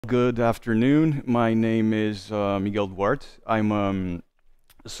Good afternoon. My name is Miguel Duarte. I'm a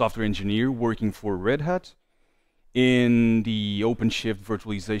software engineer working for Red Hat in the OpenShift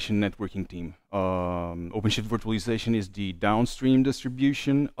virtualization networking team. OpenShift virtualization is the downstream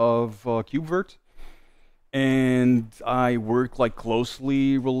distribution of KubeVirt, and I work like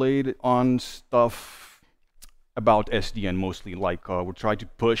closely related on stuff about SDN mostly. Like we try to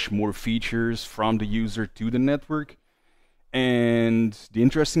push more features from the user to the network. And the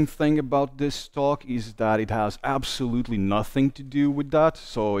interesting thing about this talk is that it has absolutely nothing to do with that.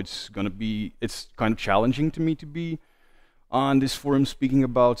 So it's kind of challenging to me to be on this forum speaking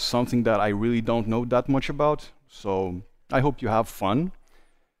about something that I really don't know that much about. So I hope you have fun.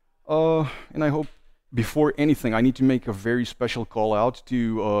 And I hope, before anything, I need to make a very special call out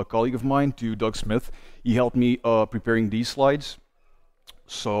to a colleague of mine, to Doug Smith. He helped me preparing these slides.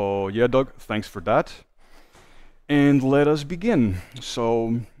 So yeah, Doug, thanks for that. And let us begin.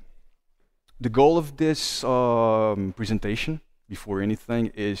 So the goal of this presentation, before anything,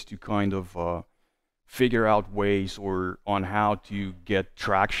 is to kind of figure out ways on how to get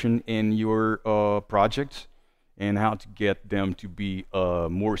traction in your projects and how to get them to be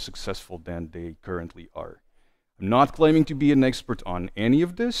more successful than they currently are. I'm not claiming to be an expert on any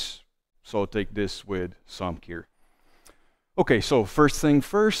of this, so take this with some care. Okay, so first thing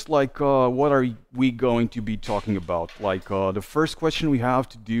first, like what are we going to be talking about? Like the first question we have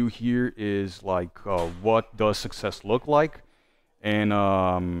to do here is like what does success look like?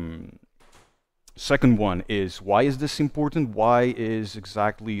 And second one is, why is this important? Why is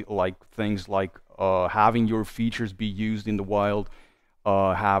exactly like things like having your features be used in the wild,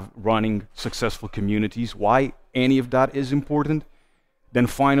 running successful communities, why any of that is important? Then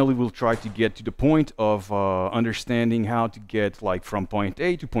finally, we'll try to get to the point of understanding how to get like from point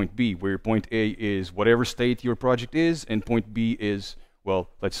A to point B, where point A is whatever state your project is, and point B is, well,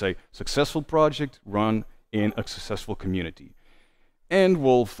 let's say, successful project run in a successful community. And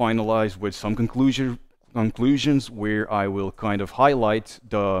we'll finalize with some conclusions where I will kind of highlight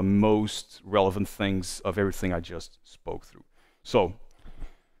the most relevant things of everything I just spoke through. So,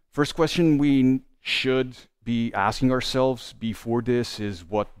 first question we should be asking ourselves before this is,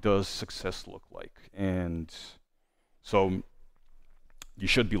 what does success look like? And so you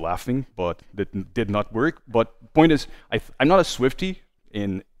should be laughing, but that did not work. But point is, I'm not a Swiftie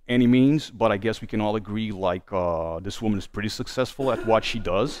in any means, but I guess we can all agree like this woman is pretty successful at what she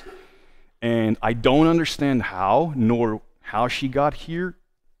does. And I don't understand how, nor how she got here.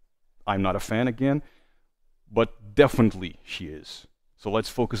 I'm not a fan again, but definitely she is. So let's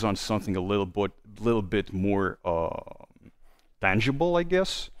focus on something a little bit more tangible, I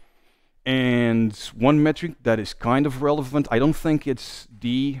guess. And one metric that is kind of relevant, I don't think it's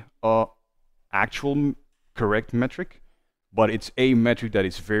the actual correct metric, but it's a metric that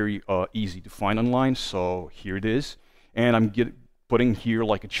is very easy to find online. So here it is. And I'm putting here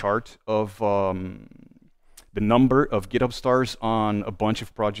like a chart of the number of GitHub stars on a bunch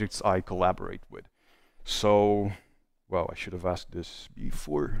of projects I collaborate with. So, well, I should have asked this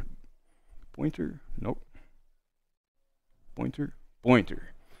before. Pointer? Nope. Pointer?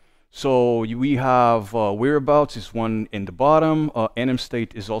 Pointer. So we have whereabouts is one in the bottom. Enum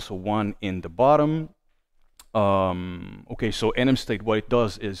state is also one in the bottom. Okay, so enum state, what it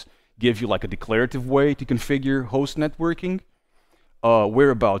does is give you like a declarative way to configure host networking.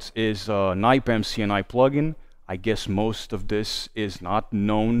 Whereabouts is NIPAM CNI plugin. I guess most of this is not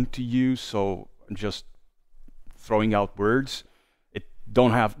known to you, so I'm just throwing out words. It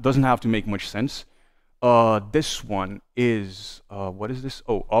doesn't have to make much sense. This one is what is this?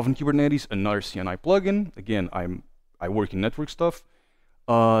 Oh, Oven Kubernetes, another CNI plugin. Again, I work in network stuff.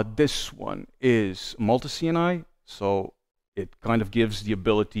 This one is multi-CNI, so it kind of gives the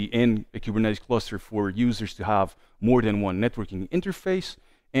ability in a Kubernetes cluster for users to have more than one networking interface.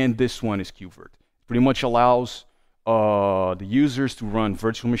 And this one is KubeVirt. Pretty much allows the users to run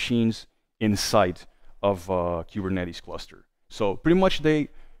virtual machines inside of a Kubernetes cluster. So pretty much they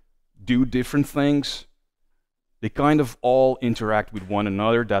do different things. They kind of all interact with one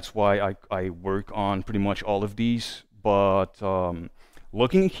another. That's why I work on pretty much all of these. But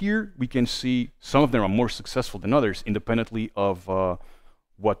looking here, we can see some of them are more successful than others, independently of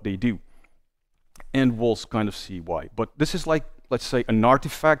what they do. And we'll kind of see why. But this is like, let's say, an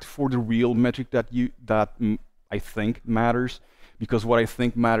artifact for the real metric that I think matters. Because what I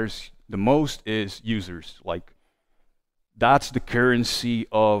think matters the most is users. Like, that's the currency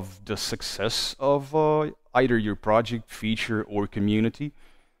of the success of either your project, feature, or community.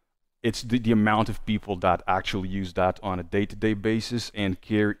 It's the amount of people that actually use that on a day-to-day basis and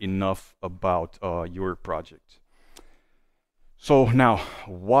care enough about your project. So now,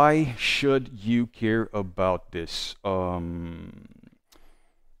 why should you care about this?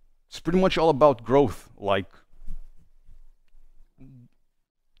 It's pretty much all about growth. Like,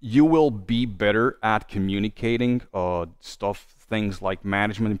 you will be better at communicating things like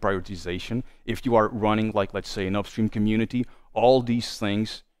management and prioritization if you are running, like, let's say, an upstream community. All these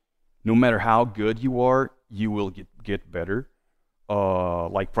things, no matter how good you are, you will get better.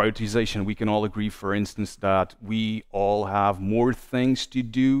 Like prioritization, we can all agree, for instance, that we all have more things to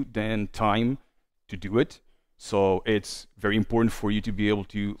do than time to do it. So it's very important for you to be able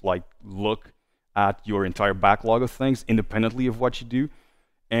to like look at your entire backlog of things independently of what you do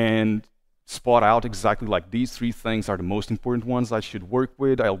and spot out exactly like these 3 things are the most important ones I should work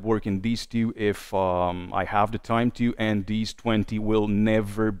with. I'll work in these 2 if I have the time to, and these 20 will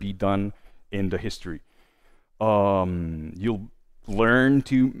never be done in the history. You'll learn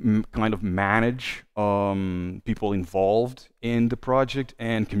to kind of manage people involved in the project,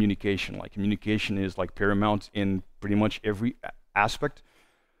 and communication. Like, communication is like paramount in pretty much every aspect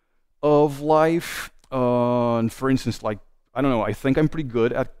of life. And for instance, like, I don't know, I think I'm pretty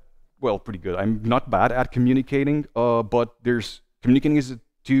good at, well, pretty good. I'm not bad at communicating, but communicating is a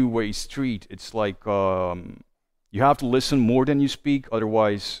 2-way street. It's like you have to listen more than you speak,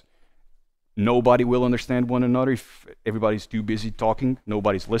 otherwise nobody will understand one another. If everybody's too busy talking,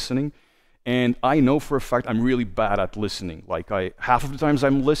 nobody's listening. And I know for a fact I'm really bad at listening. Like, half of the times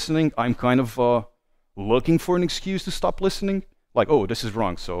I'm listening, I'm kind of looking for an excuse to stop listening. Like, oh, this is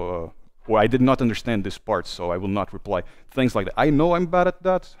wrong, so or I did not understand this part, so I will not reply. Things like that. I know I'm bad at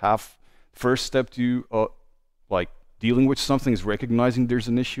that. First step to like dealing with something is recognizing there's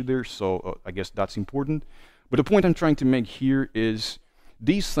an issue there. So I guess that's important. But the point I'm trying to make here is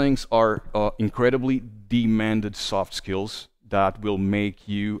these things are incredibly demanded soft skills that will make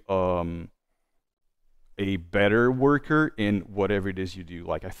you a better worker in whatever it is you do.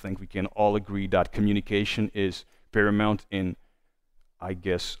 Like, I think we can all agree that communication is paramount in, I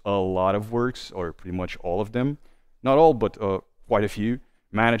guess, a lot of works, or pretty much all of them. Not all, but quite a few.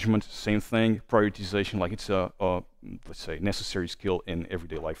 Management, same thing. Prioritization, like, it's a let's say, necessary skill in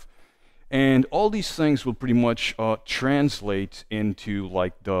everyday life. And all these things will pretty much translate into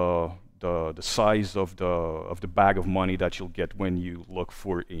like the size of the bag of money that you'll get when you look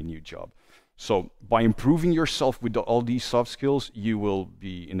for a new job. So by improving yourself with all these soft skills, you will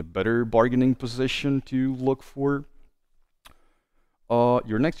be in a better bargaining position to look for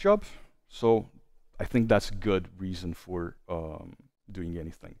your next job. So I think that's a good reason for doing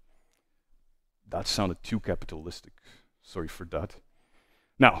anything. That sounded too capitalistic. Sorry for that.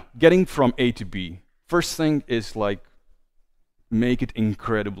 Now, getting from A to B. First thing is like, make it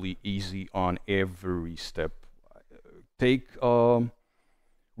incredibly easy on every step.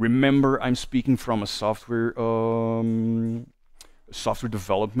 Remember, I'm speaking from a software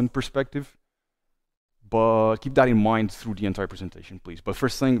development perspective, but keep that in mind through the entire presentation, please. But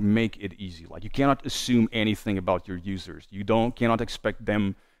first thing, make it easy. Like, you cannot assume anything about your users. You cannot expect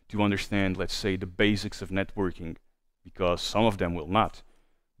them to understand, let's say, the basics of networking, because some of them will not.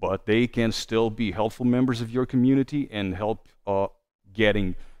 But they can still be helpful members of your community and help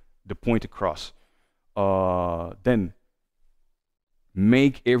getting the point across. Then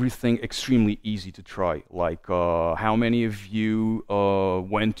make everything extremely easy to try. Like, how many of you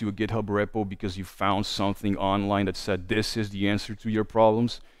went to a GitHub repo because you found something online that said this is the answer to your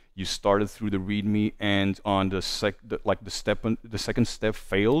problems? You started through the README, and on the second step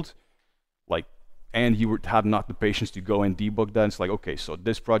failed, like, and you had not the patience to go and debug that. It's like, okay, so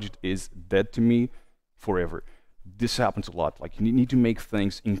this project is dead to me forever. This happens a lot. Like, you need to make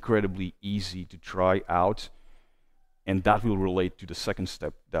things incredibly easy to try out, and that will relate to the second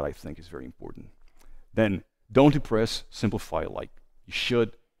step that I think is very important. Then, don't depress, simplify. Like, you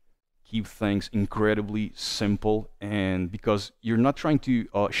should keep things incredibly simple, and because you're not trying to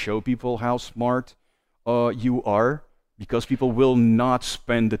show people how smart you are, because people will not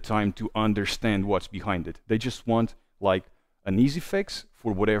spend the time to understand what's behind it. They just want like an easy fix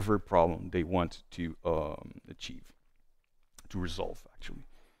for whatever problem they want to achieve, to resolve, actually.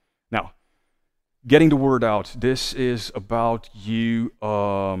 Now, getting the word out. This is about you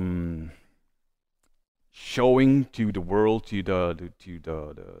showing to the world, to the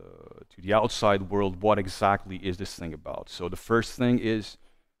outside world, what exactly is this thing about. So the first thing is,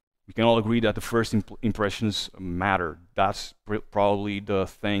 we can all agree that the first impressions matter. That's probably the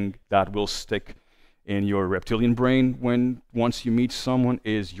thing that will stick in your reptilian brain once you meet someone,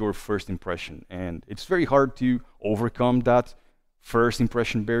 is your first impression. And it's very hard to overcome that first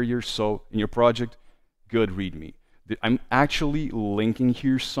impression barrier. So in your project, good README. I'm actually linking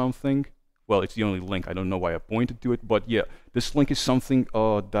here something. well, it's the only link. I don't know why I pointed to it, but yeah, this link is something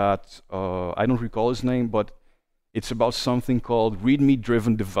that I don't recall his name, but it's about something called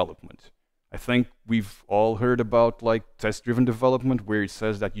README-driven development. I think we've all heard about like test-driven development, where it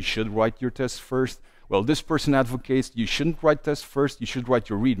says that you should write your tests first. Well, this person advocates you shouldn't write tests first, you should write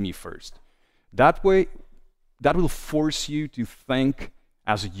your README first. That way, that will force you to think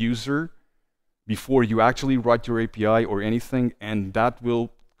as a user before you actually write your API or anything, and that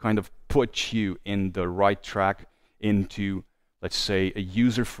will kind of put you in the right track into, let's say, a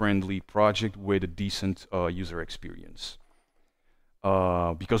user-friendly project with a decent user experience.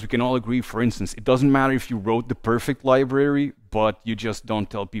 Because we can all agree, for instance, it doesn't matter if you wrote the perfect library, but you just don't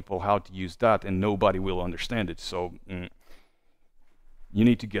tell people how to use that, and nobody will understand it. So you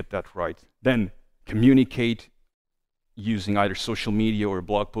need to get that right. Then communicate using either social media or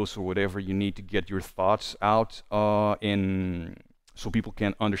blog posts or whatever. You need to get your thoughts out so people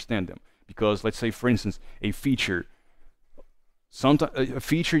can understand them. Because let's say, for instance, a feature. Sometimes a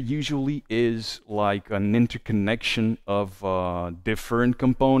feature usually is like an interconnection of different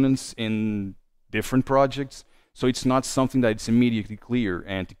components in different projects. So it's not something that's immediately clear.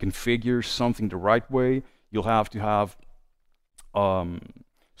 And to configure something the right way, you'll have to have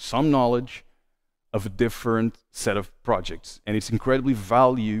some knowledge of a different set of projects. And it's incredibly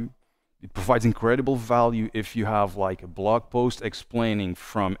it provides incredible value if you have like a blog post explaining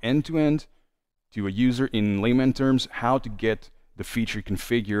from end to end to a user in layman terms how to get the feature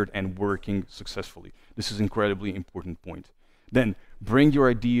configured and working successfully. This is an incredibly important point. Then bring your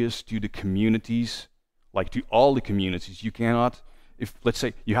ideas to the communities, like to all the communities. You cannot, if let's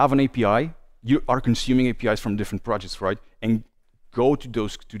say you have an API, you are consuming APIs from different projects, right? And go to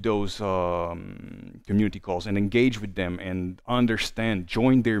those community calls and engage with them and understand,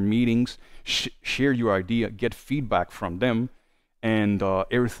 join their meetings, share your idea, get feedback from them, and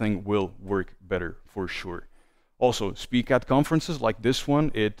everything will work better for sure. Also, speak at conferences like this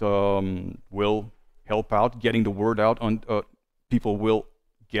one. It will help out getting the word out. People will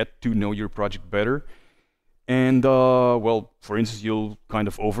get to know your project better. And, well, for instance, you'll kind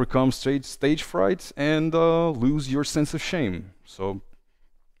of overcome stage fright and lose your sense of shame. So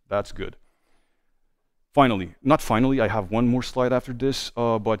that's good. Finally, not finally, I have one more slide after this,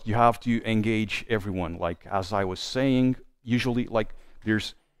 but you have to engage everyone. Like, as I was saying, usually, like,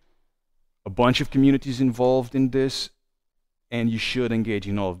 there's a bunch of communities involved in this, and you should engage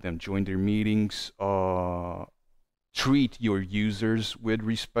in all of them. Join their meetings, treat your users with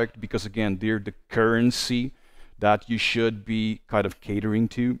respect, because again, they're the currency that you should be kind of catering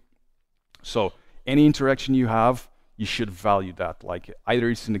to. So any interaction you have, you should value that. Like either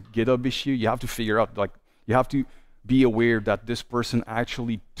it's in a GitHub issue, you have to figure out, like you have to be aware that this person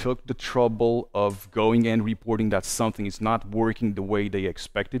actually took the trouble of going and reporting that something is not working the way they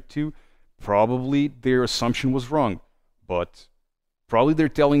expected to. Probably their assumption was wrong, but probably they're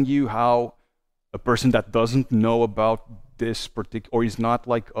telling you how a person that doesn't know about this particular, or is not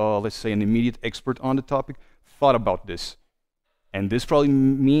like, let's say, an immediate expert on the topic, thought about this. And this probably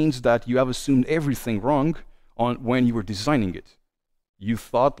means that you have assumed everything wrong when you were designing it. You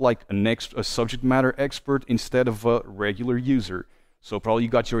thought like a subject matter expert instead of a regular user. So probably you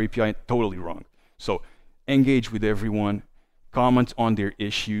got your API totally wrong. So engage with everyone, comment on their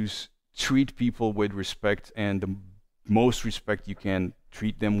issues, treat people with respect, and the most respect you can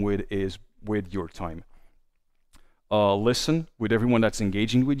treat them with is with your time. Listen with everyone that's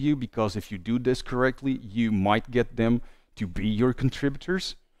engaging with you, because if you do this correctly, you might get them to be your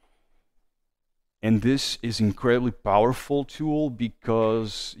contributors. And this is an incredibly powerful tool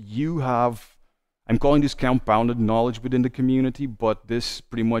because you have, I'm calling this compounded knowledge within the community, but this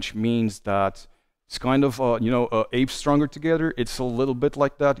pretty much means that it's kind of, apes stronger together. It's a little bit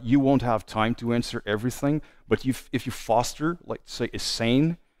like that. You won't have time to answer everything, but if you foster, like say, a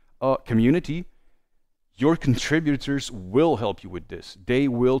sane community, your contributors will help you with this. They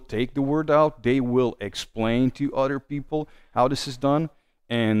will take the word out. They will explain to other people how this is done.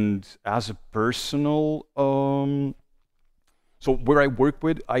 And as a personal, so where I work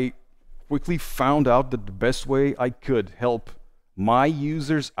with, I quickly found out that the best way I could help my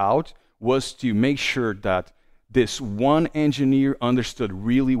users out was to make sure that this one engineer understood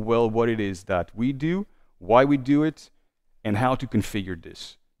really well what it is that we do, why we do it, and how to configure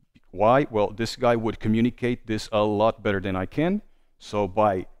this. Why? Well, this guy would communicate this a lot better than I can. So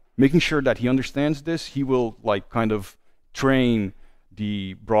by making sure that he understands this, he will like kind of train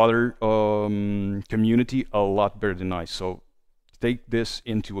the broader community a lot better than I. So take this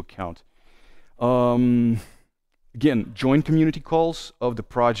into account. Again, join community calls of the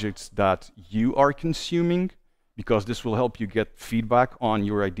projects that you are consuming. because this will help you get feedback on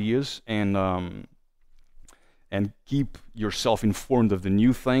your ideas and keep yourself informed of the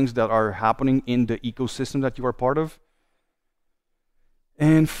new things that are happening in the ecosystem that you are part of.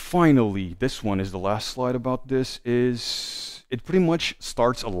 And finally, this one is the last slide about this, is it pretty much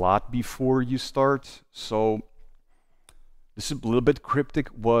starts a lot before you start. So this is a little bit cryptic.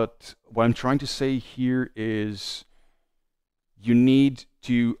 What I'm trying to say here is you need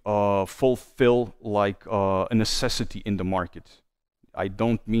to fulfill like a necessity in the market. I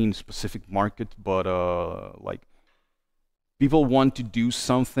don't mean specific market, but like people want to do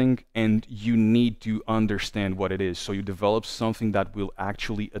something and you need to understand what it is. So you develop something that will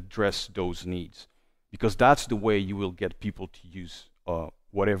actually address those needs, because that's the way you will get people to use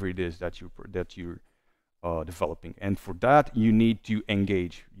whatever it is that you're developing. And for that, you need to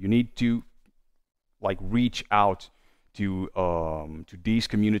engage. You need to like reach out to these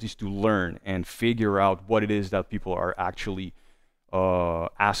communities to learn and figure out what it is that people are actually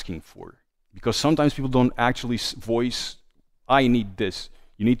asking for. Because sometimes people don't actually voice, I need this.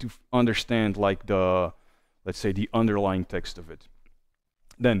 You need to understand like let's say the underlying text of it.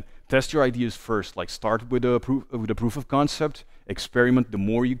 Then test your ideas first, like start with a proof of concept, experiment the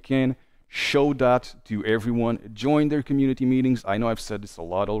more you can, show that to everyone, join their community meetings. I know I've said this a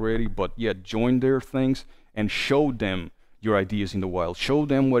lot already, but yeah, join their things and show them your ideas in the wild. Show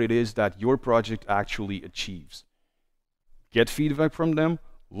them what it is that your project actually achieves. Get feedback from them,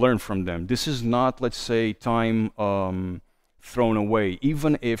 learn from them. This is not, let's say, time thrown away.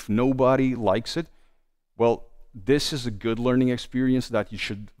 Even if nobody likes it, well, this is a good learning experience that you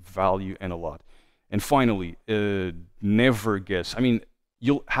should value and a lot. And finally, never guess. I mean,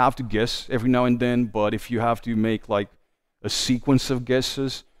 you'll have to guess every now and then, but if you have to make like a sequence of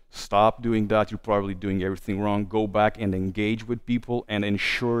guesses, stop doing that. You're probably doing everything wrong. Go back and engage with people and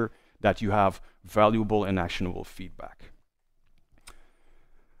ensure that you have valuable and actionable feedback.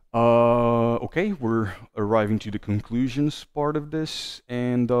 Okay, we're arriving to the conclusions part of this,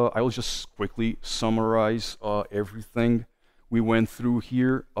 and I will just quickly summarize everything we went through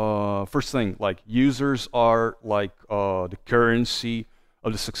here. First thing, like users are like the currency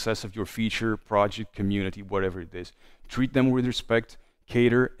of the success of your feature, project, community, whatever it is. Treat them with respect,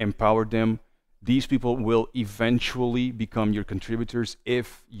 cater, empower them. These people will eventually become your contributors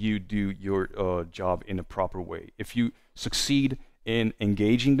if you do your job in a proper way. If you succeed in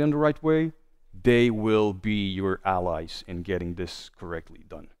engaging them the right way, they will be your allies in getting this correctly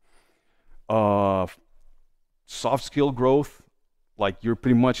done. Soft skill growth, like you're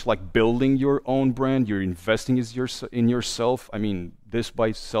pretty much like building your own brand, you're investing in yourself. I mean, this by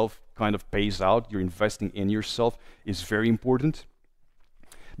itself kind of pays out. You're investing in yourself is very important.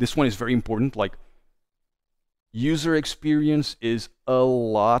 This one is very important, like user experience is a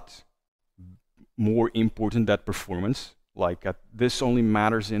lot more important than performance. Like this only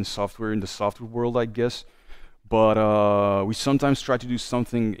matters in software, in the software world, I guess. But we sometimes try to do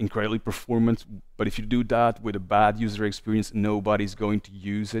something incredibly performant, but if you do that with a bad user experience, nobody's going to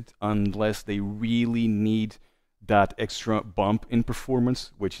use it unless they really need that extra bump in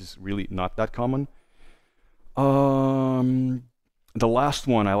performance, which is really not that common. The last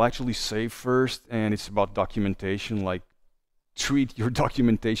one I'll actually say first, and it's about documentation. Like, treat your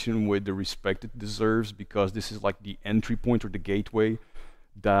documentation with the respect it deserves, because this is like the entry point or the gateway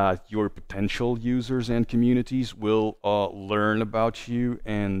that your potential users and communities will learn about you,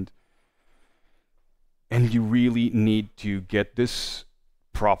 and you really need to get this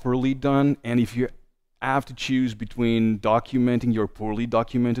properly done. And if you have to choose between documenting your poorly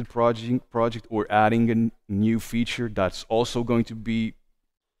documented project or adding a new feature that's also going to be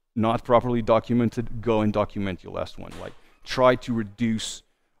not properly documented, go and document your last one. Like, try to reduce,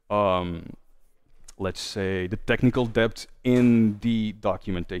 let's say, the technical depth in the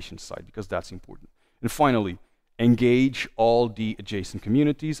documentation side, because that's important. And finally, engage all the adjacent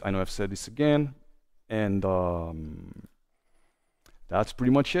communities. I know I've said this again, and that's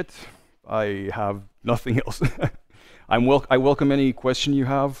pretty much it. I have nothing else. I welcome any question you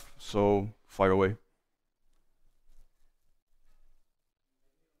have, so fire away.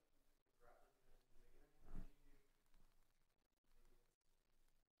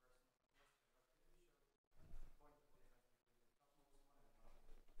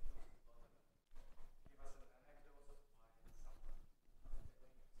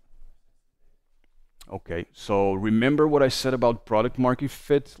 Okay, so remember what I said about product market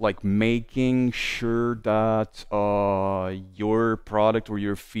fit, like making sure that your product or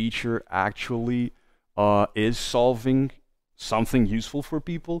your feature actually is solving something useful for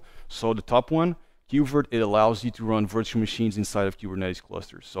people. So the top one, KubeVirt, it allows you to run virtual machines inside of Kubernetes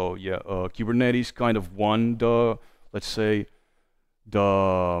clusters. So yeah, Kubernetes kind of won the, let's say,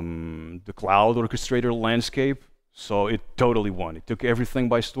 the cloud orchestrator landscape. So it totally won. It took everything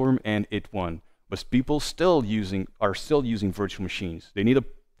by storm and it won. But people are still using virtual machines. They need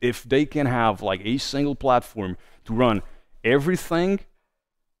if they can have like a single platform to run everything,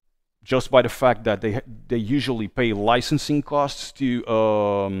 just by the fact that they usually pay licensing costs to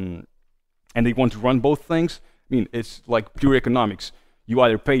and they want to run both things. I mean, it's like pure economics. You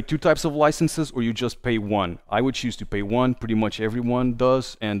either pay 2 types of licenses or you just pay 1. I would choose to pay 1. Pretty much everyone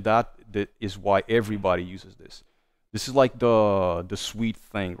does, and that is why everybody uses this. This is like the sweet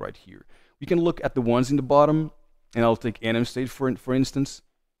thing right here. We can look at the ones in the bottom, and I'll take NMState for instance.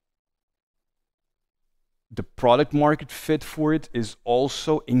 The product market fit for it is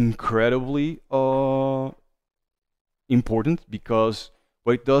also incredibly important, because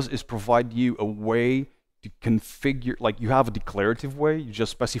what it does is provide you a way to configure, like you have a declarative way, you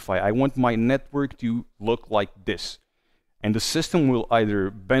just specify, I want my network to look like this. And the system will either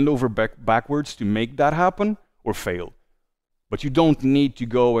bend over backwards to make that happen or fail. But you don't need to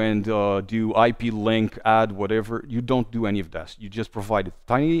go and do IP link, add whatever. You don't do any of that. You just provide a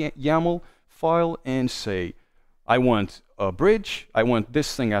tiny YAML file and say, I want a bridge, I want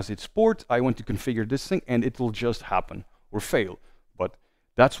this thing as its port, I want to configure this thing, and it will just happen or fail. But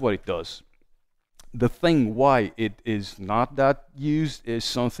that's what it does. The thing why it is not that used is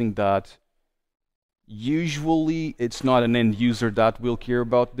something that usually it's not an end user that will care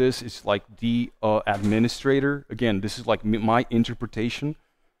about this. It's like the administrator. Again, this is like my interpretation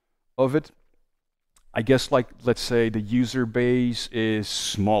of it. I guess, like, let's say the user base is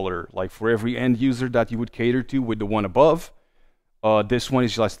smaller. Like for every end user that you would cater to with the one above, this one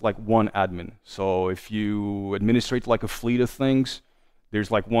is just like one admin. So if you administrate like a fleet of things, there's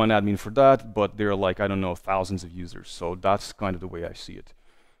like one admin for that, but there are like, I don't know, thousands of users. So that's kind of the way I see it.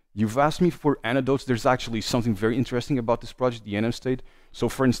 You've asked me for anecdotes. There's actually something very interesting about this project, the NMState. So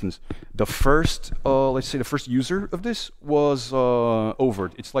for instance, the first, let's say the first user of this was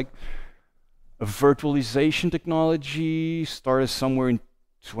Overt. It's like a virtualization technology, started somewhere in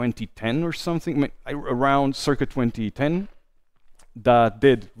 2010 or something, around circa 2010, that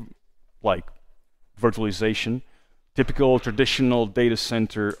did like virtualization, typical traditional data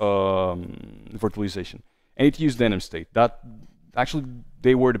center virtualization. And it used NMState. That actually,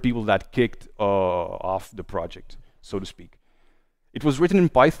 they were the people that kicked off the project, so to speak. It was written in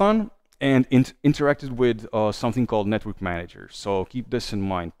Python and interacted with something called Network Manager. So keep this in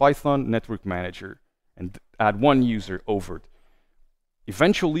mind, Python, Network Manager, and add one user over it.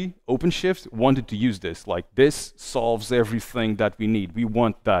 Eventually, OpenShift wanted to use this, like this solves everything that we need. We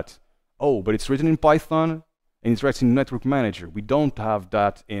want that. Oh, but it's written in Python and it's written in Network Manager. We don't have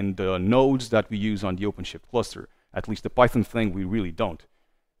that in the nodes that we use on the OpenShift cluster. At least the Python thing, we really don't.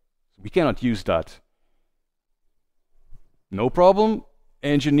 We cannot use that. No problem.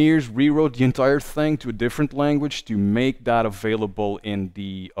 Engineers rewrote the entire thing to a different language to make that available in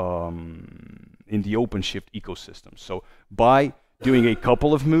the OpenShift ecosystem. So by doing a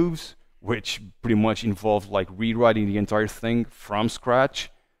couple of moves, which pretty much involved like rewriting the entire thing from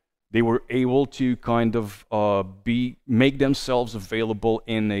scratch, they were able to kind of make themselves available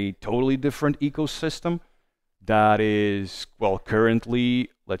in a totally different ecosystem that is, well,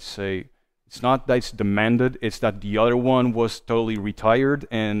 currently, let's say, it's not that it's demanded, it's that the other one was totally retired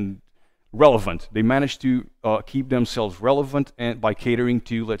and relevant. They managed to keep themselves relevant and by catering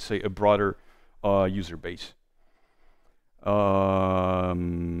to, let's say, a broader user base.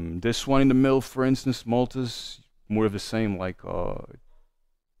 This one in the middle, for instance, Malta's more of the same, like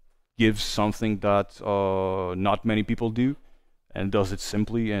gives something that not many people do and does it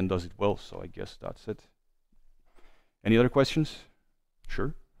simply and does it well. So I guess that's it. Any other questions?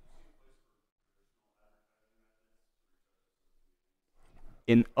 Sure.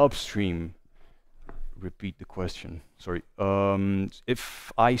 In upstream, repeat the question. Sorry.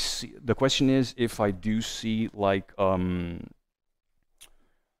 If I see, the question is if I do see like a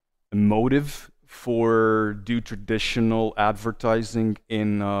motive for do traditional advertising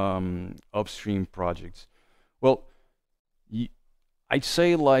in upstream projects. Well, I'd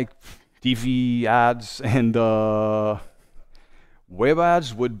say like TV ads and web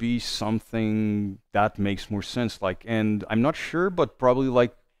ads would be something that makes more sense. Like, and I'm not sure, but probably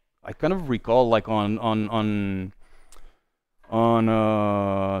like I kind of recall like on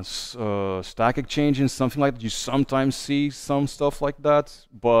Stack Exchange and something like that, you sometimes see some stuff like that.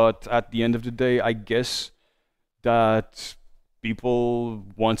 But at the end of the day, I guess that people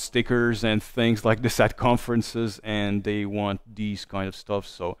want stickers and things like this at conferences, and they want these kind of stuff.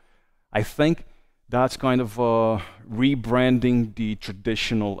 So I think That's kind of rebranding the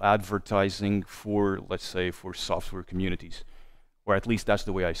traditional advertising for, let's say, for software communities, or at least that's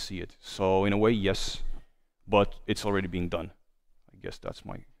the way I see it. So in a way, yes, but it's already being done. I guess that's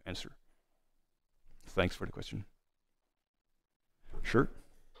my answer. Thanks for the question. Sure.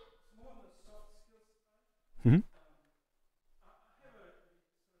 Mm-hmm.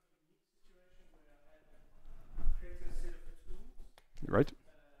 Right.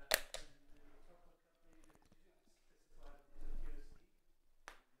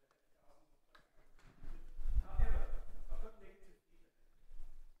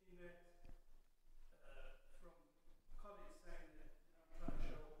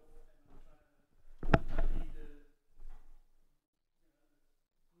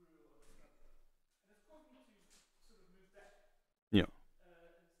 Yeah.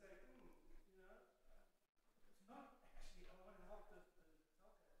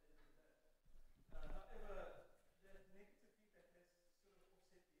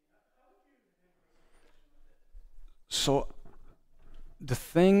 So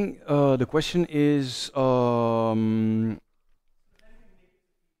the question is,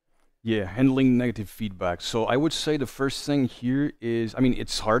 yeah, handling negative feedback. So I would say the first thing here is, I mean,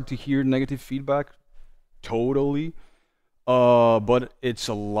 it's hard to hear negative feedback, totally. But it's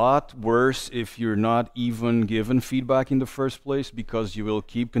a lot worse if you're not even given feedback in the first place, because you will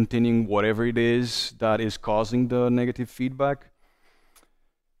keep continuing whatever it is that is causing the negative feedback.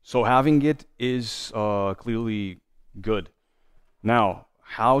 So having it is clearly good. Now,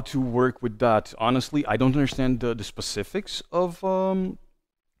 how to work with that? Honestly, I don't understand the specifics of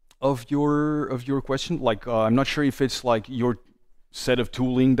your question. Like, I'm not sure if it's like your set of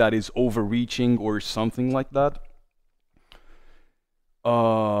tooling that is overreaching or something like that.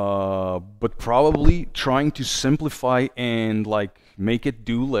 But probably trying to simplify and like make it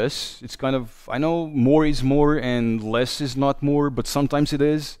do less. It's kind of, I know more is more and less is not more, but sometimes it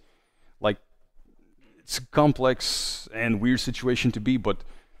is. Like, it's a complex and weird situation to be, but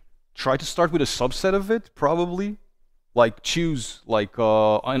try to start with a subset of it, probably. Like, choose, like,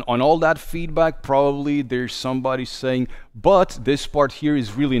 on all that feedback, probably there's somebody saying, but this part here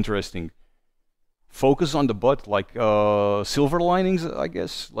is really interesting. Focus on the but, like silver linings, I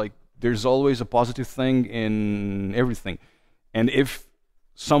guess. Like, there's always a positive thing in everything. And if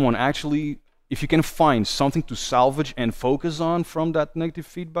someone actually, if you can find something to salvage and focus on from that negative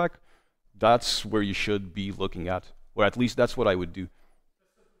feedback, that's where you should be looking at. Or at least that's what I would do.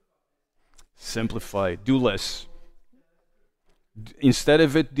 Simplify, do less. Instead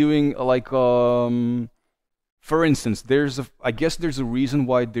of it doing like, for instance, I guess there's a reason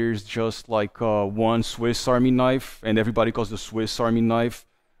why there's just like one Swiss Army knife, and everybody calls the Swiss Army knife,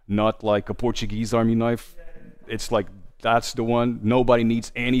 not like a Portuguese Army knife. It's like, that's the one. Nobody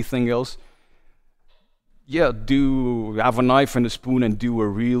needs anything else. Yeah, do have a knife and a spoon, and do a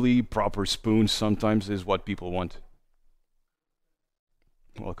really proper spoon sometimes is what people want.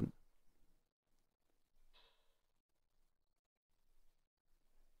 Welcome.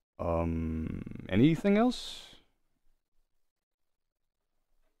 Anything else?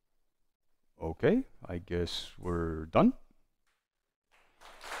 Okay, I guess we're done.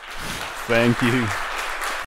 Thank you.